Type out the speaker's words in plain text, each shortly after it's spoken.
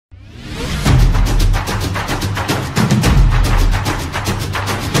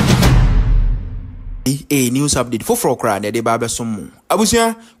ready a news update for Frokra de Baba Somu.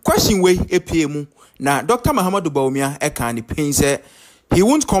 Abusia, question way APM. Na Dr. Muhammadu Bawumia ekani pain say he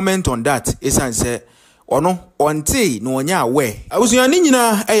won't comment on that. Esan say ono onte no nya we. Abusia ni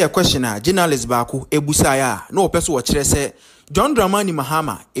nyina eya question a journalist baako ebusa ya na opeso wo kire say John Dramani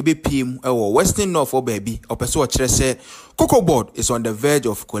Mahama ebepiem ewo Western North or baby opeso wo kire say Cocoa Board is on the verge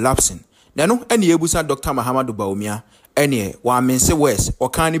of collapsing. Nano eni ebusa Dr. Muhammadu Bawumia eni wa mense west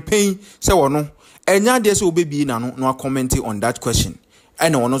okani pain say wono enya de say obebi na no comment on that question.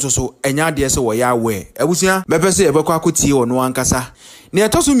 And ono so enya de se wo ya we abusia bepese ebekwa akotie ono ankasa ne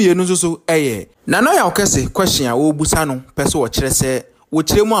etoso mienu so eye na no ya okese question a wo busa no pese wo kire se wo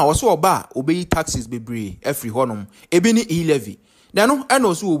kire mu a wo so oba obeyi taxes bebre every honom ebi ni e-levy na no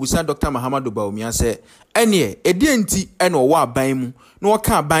eno so wo busa Dr. Muhammadu Bawumia se ene edi enti eno wo aban mu no wo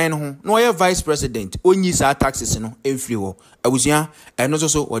ka aban no ho no ye vice president onyi sa taxes no emfiri ho abusia eno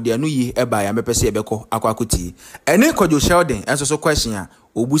so wo de anu yi eba ya mepese ebekọ akwakotie ene Kojo Sheldon enso so question a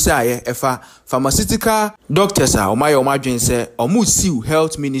obusa aye efa pharmaceutical doctors a omaye omadwen se omu siu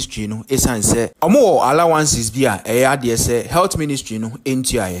health ministry no esan se omo allowances bi a eye ade se health ministry no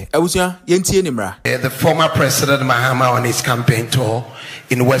enti aye abusia yentie nimra. The former president Mahama on his campaign tour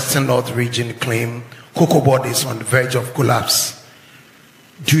in Western North region claimed Cocoa Board is on the verge of collapse.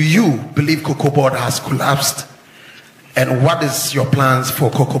 Do you believe Cocoa Board has collapsed? And what is your plans for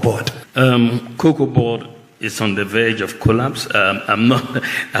Cocoa Board? Cocoa Board is on the verge of collapse. I'm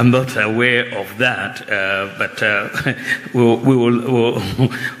not aware of that, but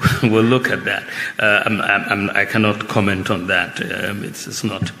we'll look at that. I cannot comment on that. It's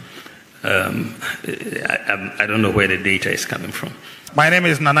not. I don't know where the data is coming from. My name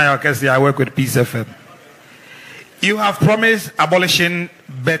is Nana Okesi. I work with Peace FM. You have promised abolishing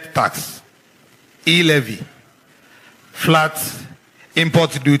bed tax, e-levy, flat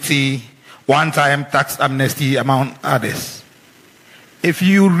import duty, one-time tax amnesty, among others. If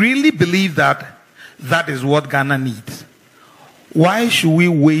you really believe that that is what Ghana needs, why should we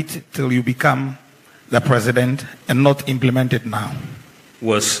wait till you become the president and not implement it now?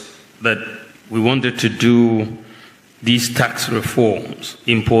 Was that we wanted to do these tax reforms,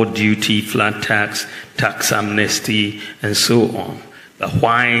 import duty, flat tax, tax amnesty, and so on. But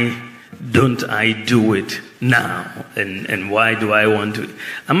why don't I do it now? And why do I want to?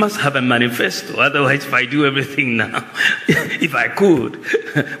 I must have a manifesto. Otherwise, if I do everything now, if I could,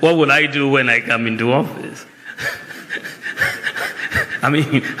 what would I do when I come into office? I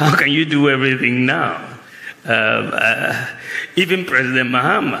mean, how can you do everything now? Even President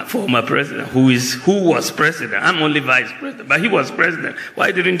Mahama, former president, who was president, I'm only vice president, but he was president.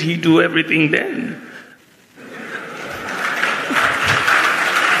 Why didn't he do everything then?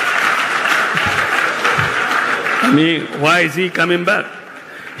 I mean, why is he coming back?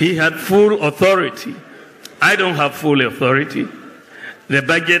 He had full authority. I don't have full authority. The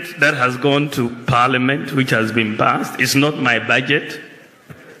budget that has gone to Parliament, which has been passed, is not my budget.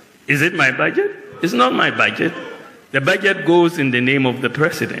 Is it my budget? It's not my budget. The budget goes in the name of the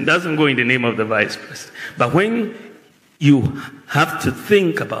president. It doesn't go in the name of the vice president. But when you have to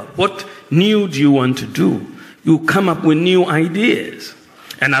think about what new do you want to do, you come up with new ideas.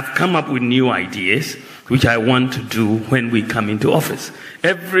 And I've come up with new ideas, which I want to do when we come into office.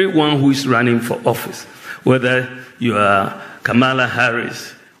 Everyone who is running for office, whether you are Kamala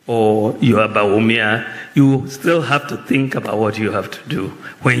Harris or you are Bawumia, you still have to think about what you have to do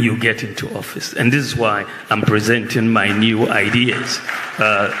when you get into office. And this is why I'm presenting my new ideas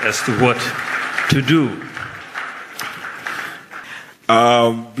as to what to do.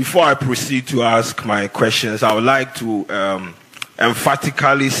 Before I proceed to ask my questions, I would like to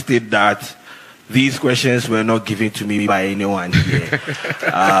emphatically state that these questions were not given to me by anyone here.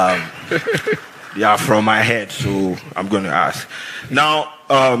 They are from my head, so I'm going to ask. Now,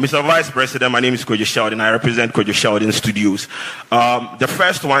 Mr. Vice President, my name is Kojo Sheldon. I represent Kojo Sheldon Studios. The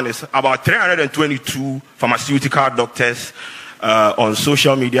first one is about 322 pharmaceutical doctors on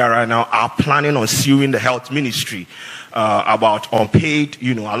social media right now are planning on suing the health ministry about unpaid,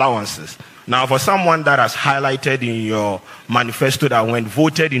 allowances. Now, for someone that has highlighted in your manifesto that when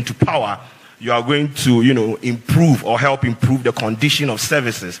voted into power, you are going to, improve or help improve the condition of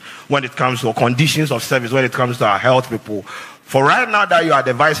services when it comes to conditions of service when it comes to our health people. For right now that you are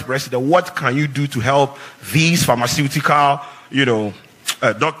the vice president, what can you do to help these pharmaceutical,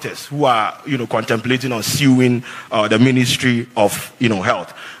 doctors who are, contemplating on suing the Ministry of,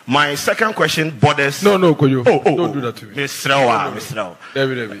 Health? My second question borders. No, Koyo. Don't do that to me. Mr. Oh, no.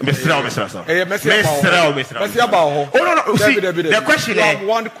 See, the question is.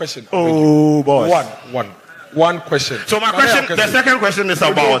 One question. Oh, boss. One. one question. So my question, the second question is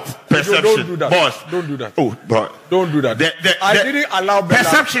about perception. Don't do that. Boss. Don't do that. Oh, bro. Don't do that. I didn't allow Bella.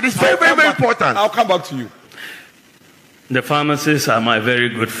 Perception is very, very important. I'll come back to you. The pharmacists are my very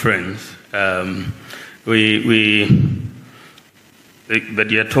good friends. But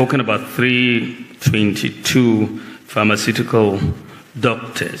you're talking about 322 pharmaceutical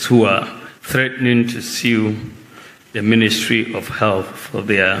doctors who are threatening to sue the Ministry of Health for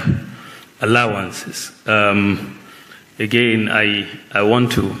their allowances. Again, I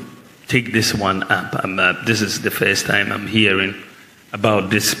want to take this one up. This is the first time I'm hearing about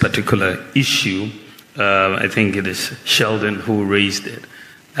this particular issue. I think it is Sheldon who raised it.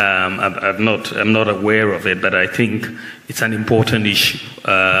 I'm not aware of it, but I think it's an important issue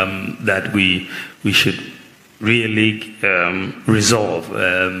that we should really resolve.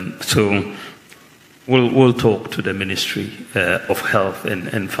 So we'll talk to the Ministry of Health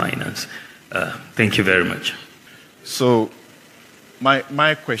and Finance. Thank you very much. So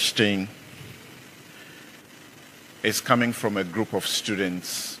my question is coming from a group of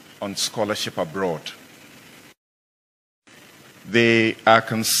students on scholarship abroad. They are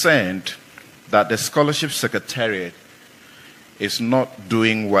concerned that the Scholarship Secretariat is not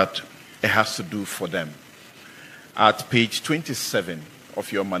doing what it has to do for them. At page 27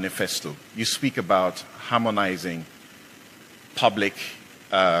 of your manifesto, you speak about harmonizing public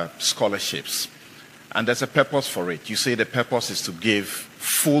scholarships. And there's a purpose for it. You say the purpose is to give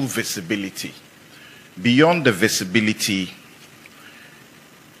full visibility. Beyond the visibility,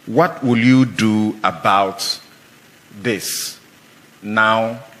 what will you do about this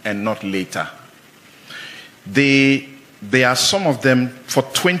now and not later? There are some of them, for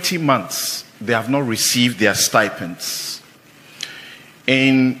 20 months, they have not received their stipends.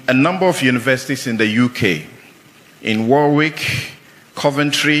 In a number of universities in the UK, in Warwick,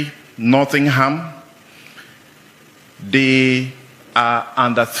 Coventry, Nottingham, they are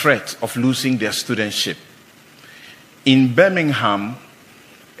under threat of losing their studentship. In Birmingham,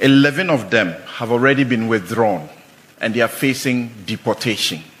 11 of them have already been withdrawn and they are facing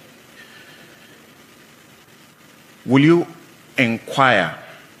deportation. Will you inquire,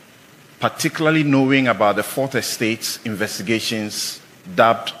 particularly knowing about the Fourth Estate's investigations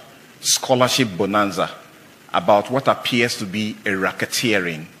dubbed Scholarship Bonanza, about what appears to be a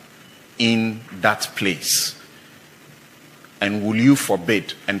racketeering in that place? And will you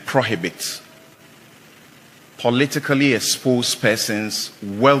forbid and prohibit politically exposed persons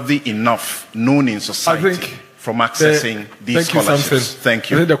wealthy enough, known in society, from accessing these scholarships? Thank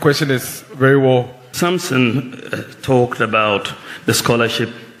you. I think the question is very well. Samson talked about the scholarship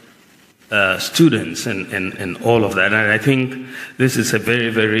students and all of that. And I think this is a very,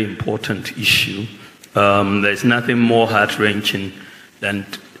 very important issue. There's nothing more heart-wrenching than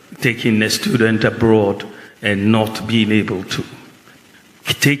taking a student abroad and not being able to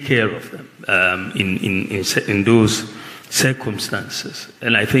take care of them in those circumstances.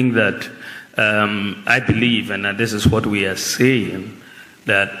 And I think that I believe, and this is what we are saying,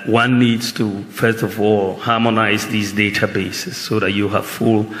 that one needs to, first of all, harmonize these databases so that you have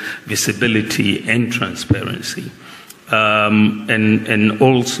full visibility and transparency. And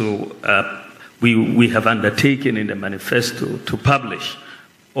also, we have undertaken in the manifesto to publish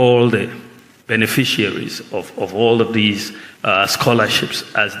all the beneficiaries of all of these scholarships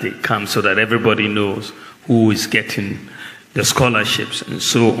as they come, so that everybody knows who is getting the scholarships and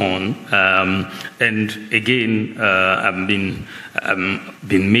so on. And again, I've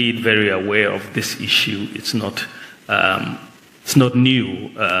been made very aware of this issue. It's not new,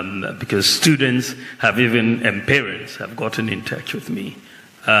 because students have and parents have gotten in touch with me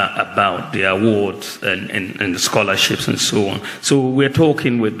about the awards and the scholarships and so on. So we're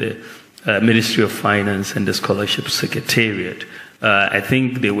talking with the Ministry of Finance and the Scholarship Secretariat. I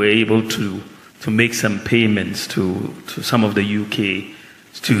think they were able to make some payments to some of the UK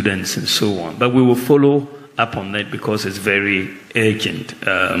students and so on. But we will follow up on that because it's very urgent.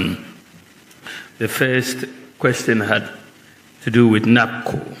 The first question had to do with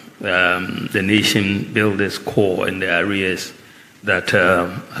NAPCO, the Nation Builders Corps, and the arrears that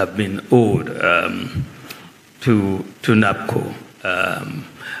have been owed to NAPCO.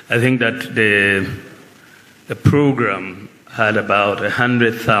 I think that the program had about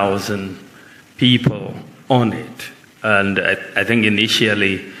 100,000 people on it, and I think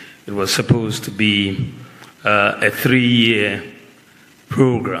initially it was supposed to be a 3-year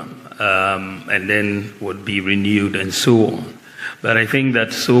program, and then would be renewed and so on. But I think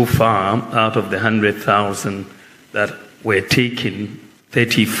that so far, out of the 100,000 that were taken,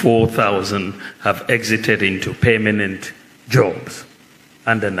 34,000 have exited into permanent jobs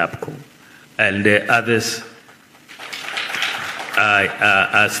under NAPCO, and the others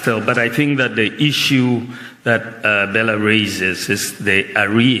are still. But I think that the issue that Bella raises is the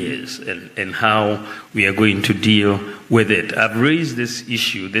arrears and how we are going to deal with it. I've raised this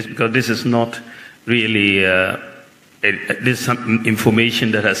issue because this is not really there's some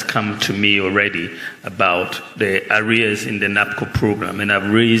information that has come to me already about the arrears in the NAPCO program, and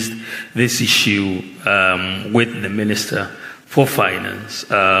I've raised this issue with the Minister for Finance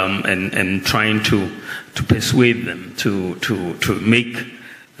and trying to persuade them to make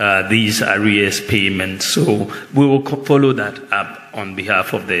these arrears payments. So we will follow that up on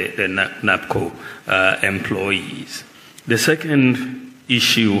behalf of the NAPCO employees. The second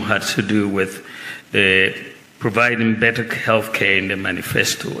issue had to do with providing better health care in the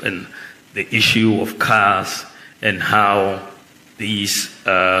manifesto and the issue of cars and how these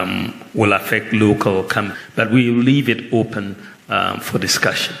will affect local. But we will leave it open for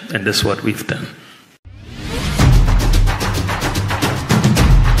discussion, and that's what we've done.